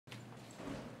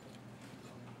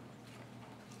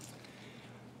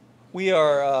We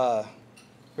are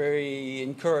very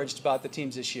encouraged about the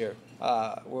teams this year.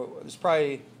 It's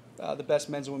probably the best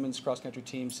men's and women's cross-country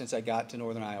team since I got to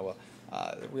Northern Iowa.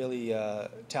 Really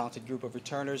talented group of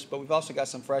returners, but we've also got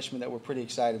some freshmen that we're pretty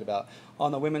excited about.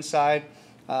 On the women's side,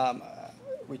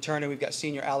 returning, we've got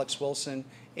senior Alex Wilson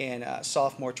and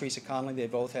sophomore Teresa Conley. They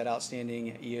both had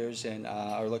outstanding years and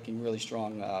are looking really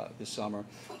strong this summer.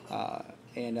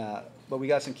 But we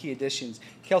got some key additions.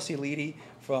 Kelsey Leedy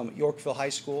from Yorkville High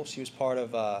School. She was part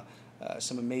of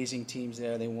some amazing teams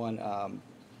there. They won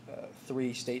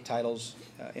 3 state titles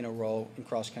in a row in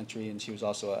cross country, and she was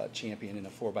also a champion in a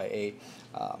 4x8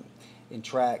 in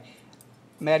track.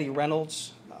 Maddie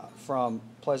Reynolds from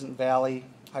Pleasant Valley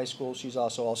High School. She's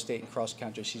also all-state in cross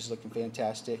country. She's looking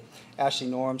fantastic. Ashley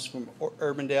Norms from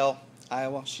Urbandale,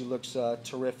 Iowa. She looks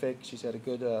terrific. She's had a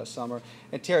good summer.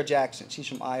 And Tara Jackson. She's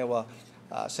from Iowa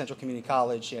Central Community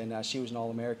College, and she was an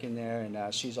All-American there,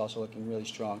 and she's also looking really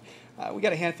strong. We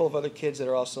got a handful of other kids that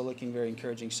are also looking very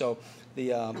encouraging. So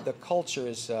the culture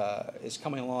is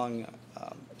coming along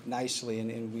nicely,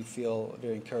 and we feel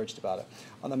very encouraged about it.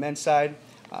 On the men's side,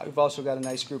 we've also got a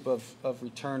nice group of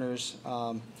returners.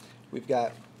 We've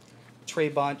got Trey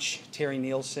Bunch, Terry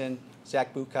Nielsen,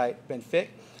 Zach Bukite, Ben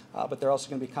Fick, but they're also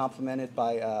going to be complemented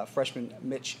by freshman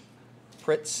Mitch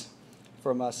Pritz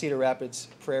from Cedar Rapids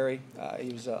Prairie.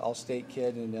 He was an all-state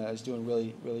kid and is doing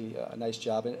really a nice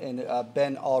job. And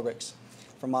Ben Ulrichs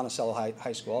from Monticello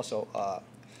High School, also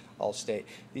all-state.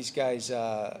 These guys, you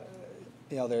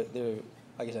know, they're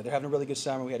like I said, they're having a really good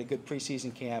summer. We had a good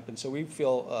preseason camp, and so we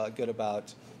feel good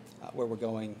about where we're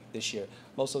going this year.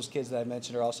 Most of those kids that I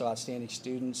mentioned are also outstanding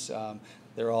students.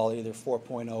 They're all either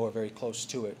 4.0 or very close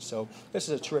to it. So this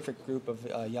is a terrific group of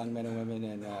young men and women,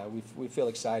 and we feel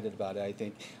excited about it. I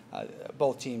think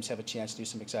both teams have a chance to do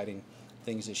some exciting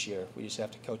things this year. We just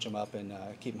have to coach them up and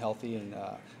keep them healthy, and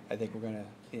I think we're going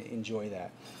to enjoy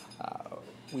that.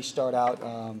 We start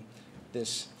out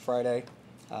this Friday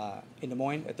in Des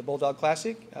Moines at the Bulldog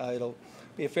Classic. It'll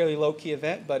be a fairly low-key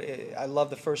event, but I love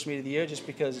the first meet of the year just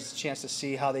because it's a chance to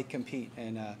see how they compete,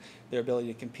 and their ability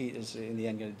to compete is in the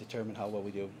end going to determine how well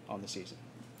we do on the season.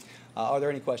 Are there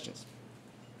any questions?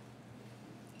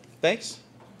 Thanks.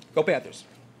 Go Panthers.